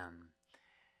man.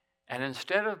 And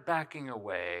instead of backing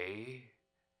away,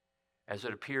 as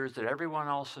it appears that everyone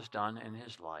else has done in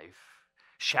his life,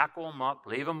 shackle him up,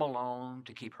 leave him alone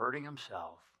to keep hurting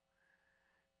himself,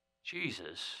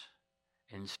 Jesus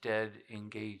instead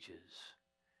engages.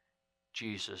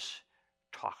 Jesus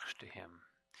talks to him.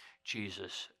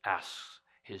 Jesus asks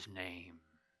his name.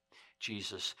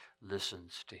 Jesus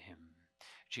listens to him.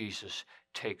 Jesus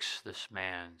takes this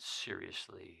man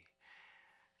seriously.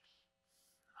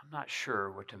 I'm not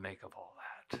sure what to make of all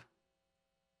that.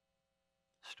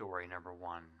 Story number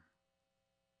one.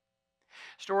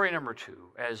 Story number two.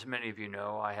 As many of you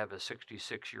know, I have a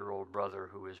 66-year-old brother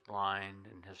who is blind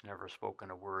and has never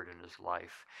spoken a word in his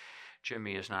life.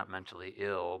 Jimmy is not mentally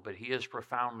ill, but he is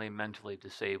profoundly mentally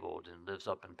disabled and lives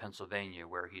up in Pennsylvania,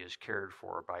 where he is cared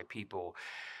for by people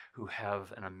who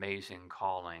have an amazing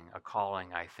calling, a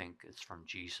calling I think is from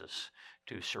Jesus,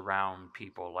 to surround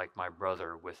people like my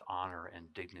brother with honor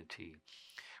and dignity.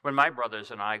 When my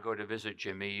brothers and I go to visit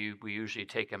Jimmy, we usually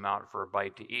take him out for a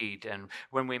bite to eat. And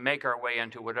when we make our way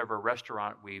into whatever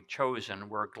restaurant we've chosen,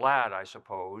 we're glad, I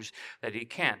suppose, that he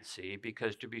can't see,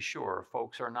 because to be sure,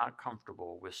 folks are not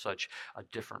comfortable with such a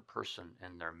different person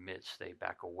in their midst. They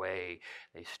back away,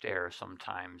 they stare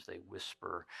sometimes, they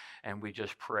whisper, and we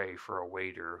just pray for a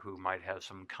waiter who might have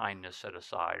some kindness set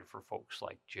aside for folks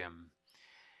like Jim.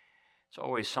 It's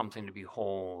always something to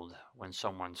behold when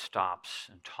someone stops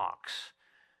and talks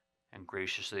and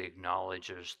graciously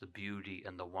acknowledges the beauty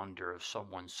and the wonder of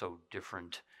someone so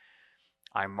different.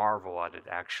 I marvel at it,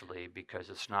 actually, because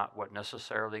it's not what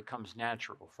necessarily comes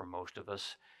natural for most of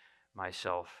us,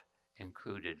 myself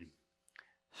included.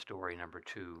 Story number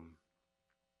 2.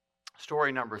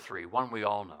 Story number 3, one we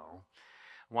all know.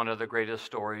 One of the greatest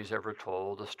stories ever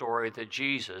told, the story that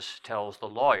Jesus tells the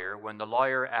lawyer when the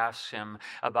lawyer asks him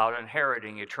about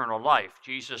inheriting eternal life.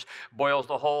 Jesus boils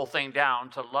the whole thing down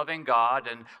to loving God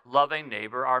and loving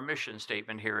neighbor, our mission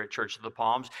statement here at Church of the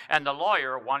Palms. And the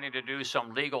lawyer, wanting to do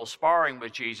some legal sparring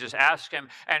with Jesus, asks him,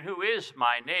 "And who is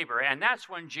my neighbor?" And that's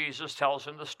when Jesus tells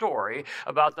him the story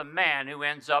about the man who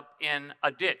ends up in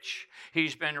a ditch.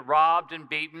 He's been robbed and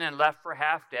beaten and left for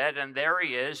half dead, and there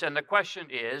he is. And the question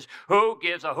is, who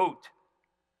gives a hoot?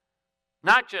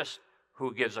 Not just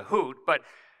who gives a hoot, but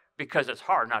because it's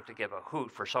hard not to give a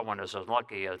hoot for someone as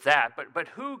unlucky as that, but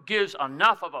who gives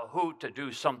enough of a hoot to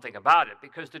do something about it?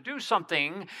 Because to do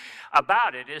something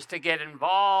about it is to get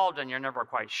involved, and you're never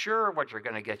quite sure what you're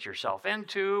going to get yourself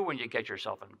into when you get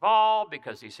yourself involved,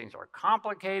 because these things are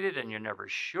complicated and you're never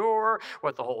sure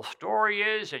what the whole story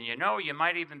is. And you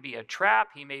might even be a trap.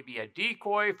 He may be a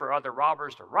decoy for other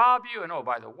robbers to rob you. And oh,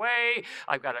 by the way,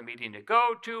 I've got a meeting to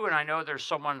go to, and I know there's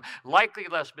someone likely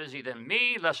less busy than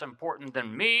me, less important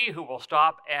than me, who will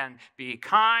stop and be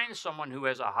kind, someone who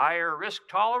has a higher risk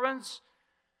tolerance.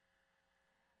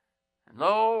 And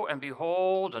lo and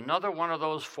behold, another one of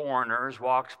those foreigners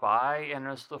walks by, and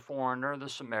it's the foreigner, the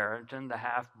Samaritan, the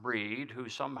half-breed, who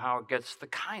somehow gets the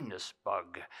kindness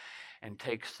bug and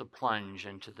takes the plunge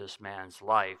into this man's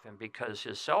life. And because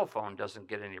his cell phone doesn't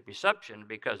get any reception,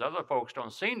 because other folks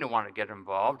don't seem to want to get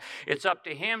involved, it's up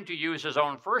to him to use his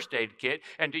own first aid kit,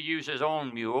 and to use his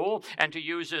own mule, and to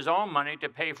use his own money to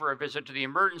pay for a visit to the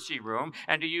emergency room,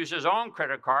 and to use his own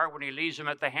credit card when he leaves him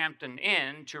at the Hampton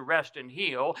Inn to rest and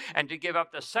heal, and to give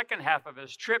up the second half of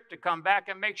his trip to come back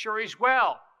and make sure he's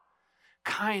well.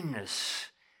 Kindness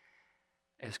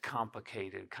is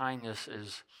complicated. Kindness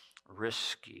is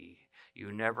risky.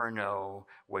 You never know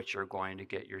what you're going to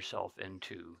get yourself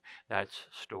into. That's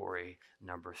story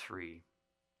number 3.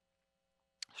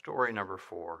 Story number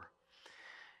 4.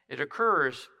 It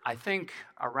occurs, I think,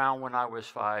 around when I was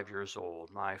 5 years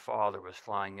old. My father was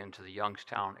flying into the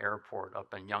Youngstown airport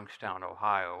up in Youngstown,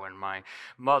 Ohio, and my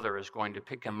mother is going to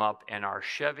pick him up in our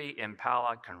Chevy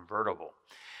Impala convertible.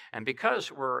 And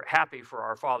because we're happy for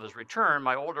our father's return,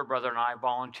 my older brother and I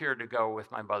volunteered to go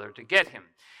with my mother to get him.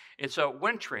 It's a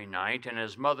wintry night, and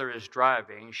his mother is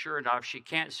driving. Sure enough, she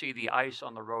can't see the ice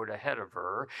on the road ahead of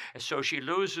her, and so she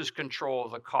loses control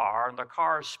of the car, and the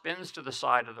car spins to the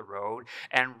side of the road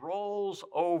and rolls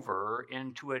over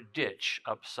into a ditch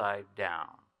upside down.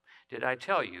 Did I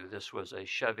tell you this was a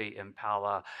Chevy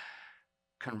Impala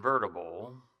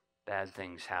convertible? Bad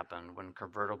things happen when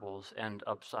convertibles end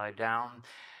upside down.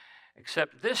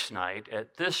 Except this night,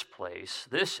 at this place,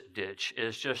 this ditch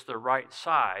is just the right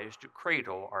size to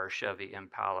cradle our Chevy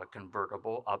Impala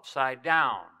convertible upside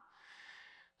down.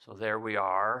 So there we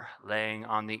are, laying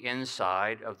on the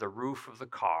inside of the roof of the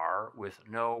car with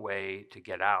no way to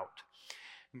get out.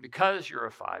 And because you're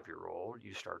a 5-year-old,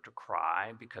 you start to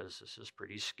cry because this is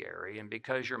pretty scary, and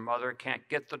because your mother can't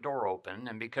get the door open,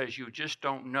 and because you just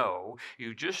don't know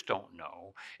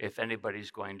if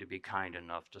anybody's going to be kind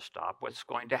enough to stop what's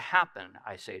going to happen,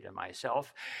 I say to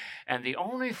myself. And the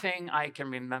only thing I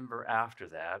can remember after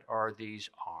that are these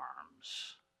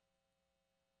arms.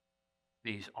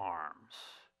 These arms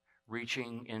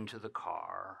reaching into the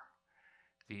car.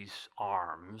 These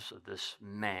arms of this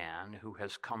man who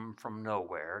has come from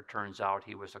nowhere. Turns out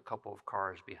he was a couple of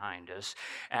cars behind us,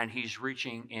 and he's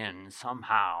reaching in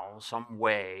somehow, some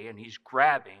way, and he's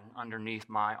grabbing underneath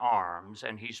my arms,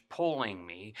 and he's pulling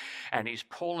me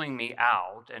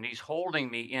out, and he's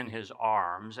holding me in his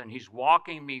arms, and he's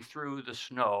walking me through the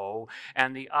snow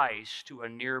and the ice to a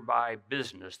nearby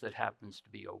business that happens to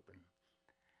be open.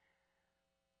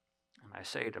 And I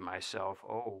say to myself,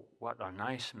 oh, what a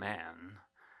nice man.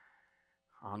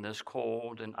 On this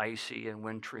cold and icy and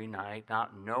wintry night,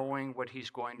 not knowing what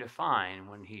he's going to find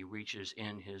when he reaches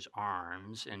in his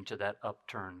arms into that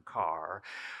upturned car.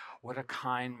 What a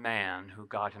kind man who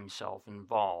got himself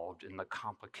involved in the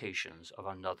complications of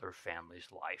another family's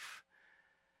life.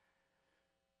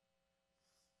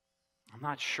 I'm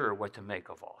not sure what to make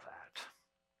of all that.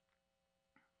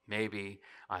 Maybe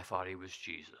I thought he was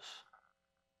Jesus.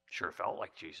 Sure felt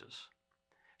like Jesus.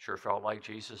 Sure felt like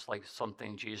Jesus, like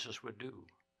something Jesus would do.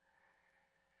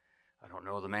 I don't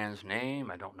know the man's name.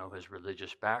 I don't know his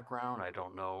religious background. I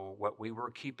don't know what we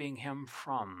were keeping him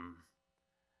from.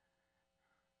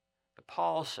 But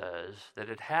Paul says that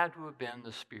it had to have been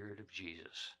the Spirit of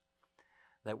Jesus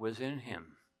that was in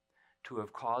him to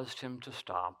have caused him to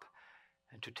stop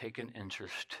and to take an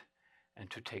interest and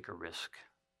to take a risk.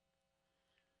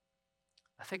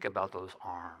 I think about those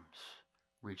arms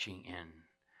reaching in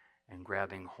and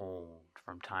grabbing hold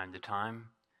from time to time.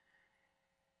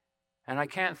 And I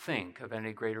can't think of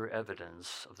any greater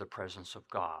evidence of the presence of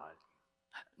God.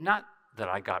 Not that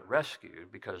I got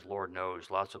rescued, because Lord knows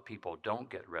lots of people don't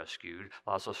get rescued.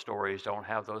 Lots of stories don't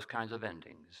have those kinds of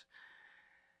endings.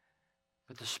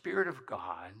 But the Spirit of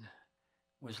God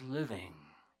was living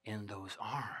in those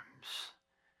arms,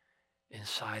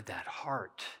 inside that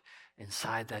heart,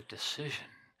 inside that decision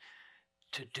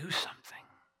to do something.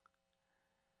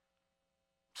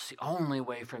 It's the only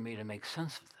way for me to make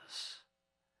sense of this.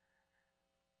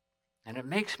 And it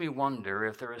makes me wonder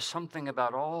if there is something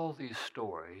about all these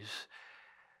stories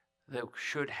that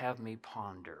should have me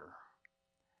ponder.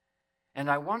 And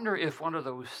I wonder if one of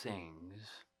those things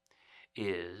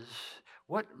is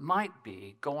what might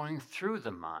be going through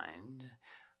the mind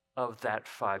of that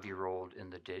 5-year-old in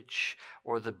the ditch,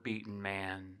 or the beaten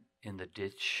man in the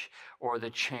ditch, or the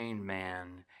chained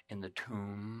man in the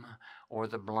tomb, or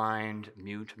the blind,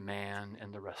 mute man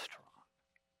in the restaurant.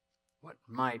 What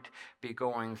might be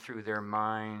going through their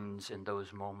minds in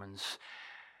those moments,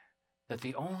 that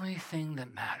the only thing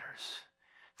that matters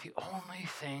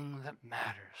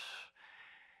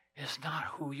is not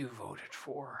who you voted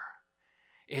for.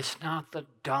 It's not the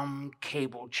dumb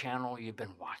cable channel you've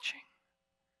been watching.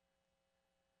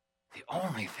 The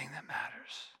only thing that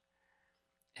matters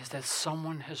is that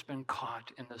someone has been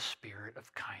caught in the spirit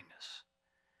of kindness.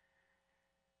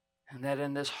 And that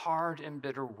in this hard and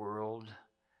bitter world,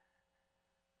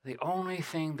 the only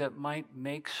thing that might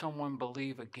make someone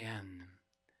believe again,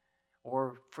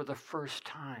 or for the first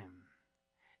time,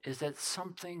 is that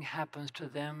something happens to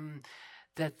them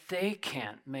that they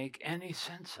can't make any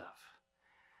sense of.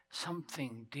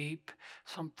 Something deep,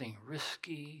 something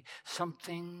risky,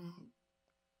 something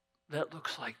that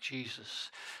looks like Jesus,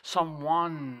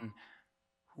 someone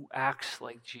who acts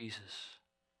like Jesus.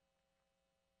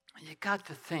 You got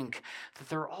to think that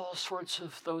there are all sorts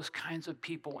of those kinds of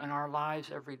people in our lives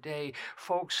every day,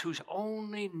 folks whose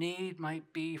only need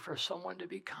might be for someone to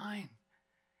be kind,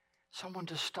 someone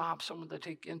to stop, someone to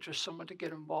take interest, someone to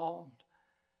get involved,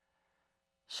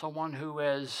 someone who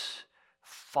has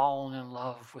fallen in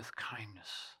love with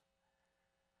kindness.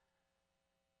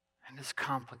 And it's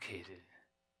complicated,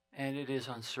 and it is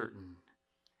uncertain,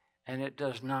 and it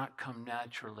does not come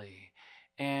naturally.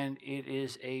 And it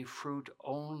is a fruit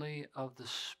only of the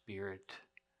Spirit.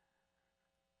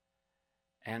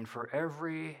 And for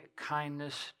every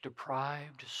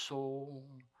kindness-deprived soul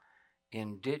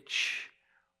in ditch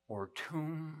or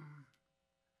tomb,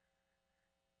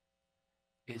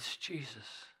 it's Jesus.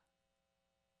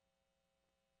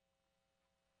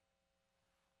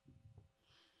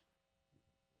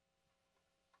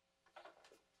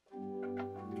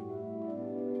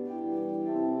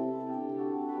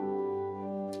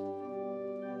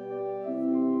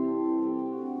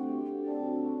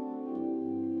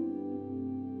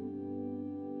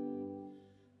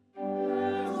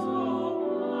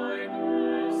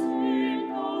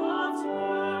 God's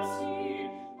mercy,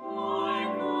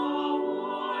 like the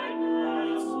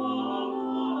wilderness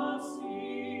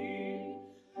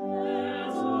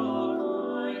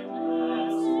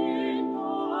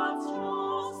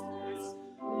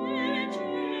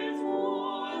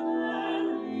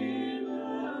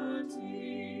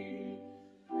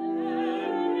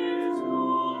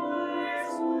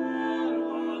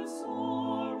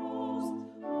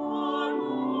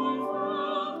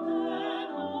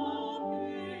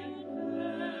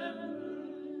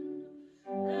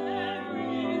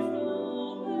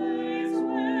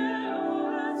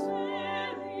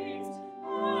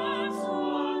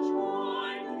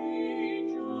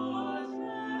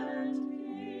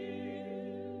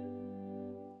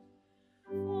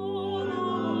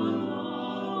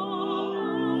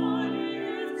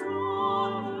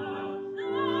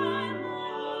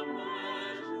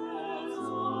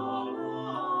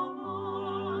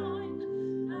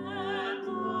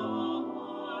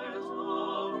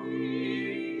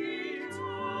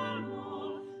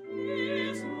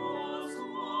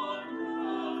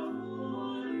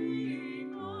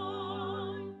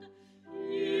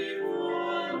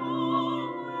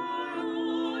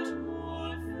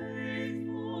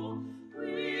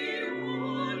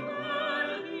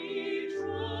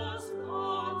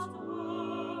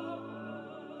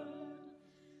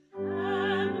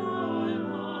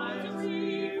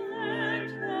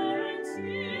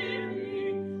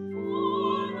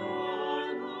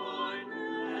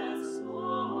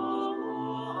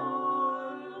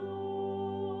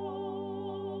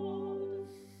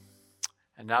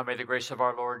now may the grace of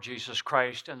our Lord Jesus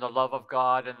Christ and the love of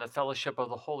God and the fellowship of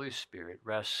the Holy Spirit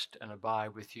rest and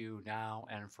abide with you now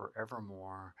and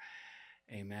forevermore.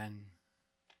 Amen.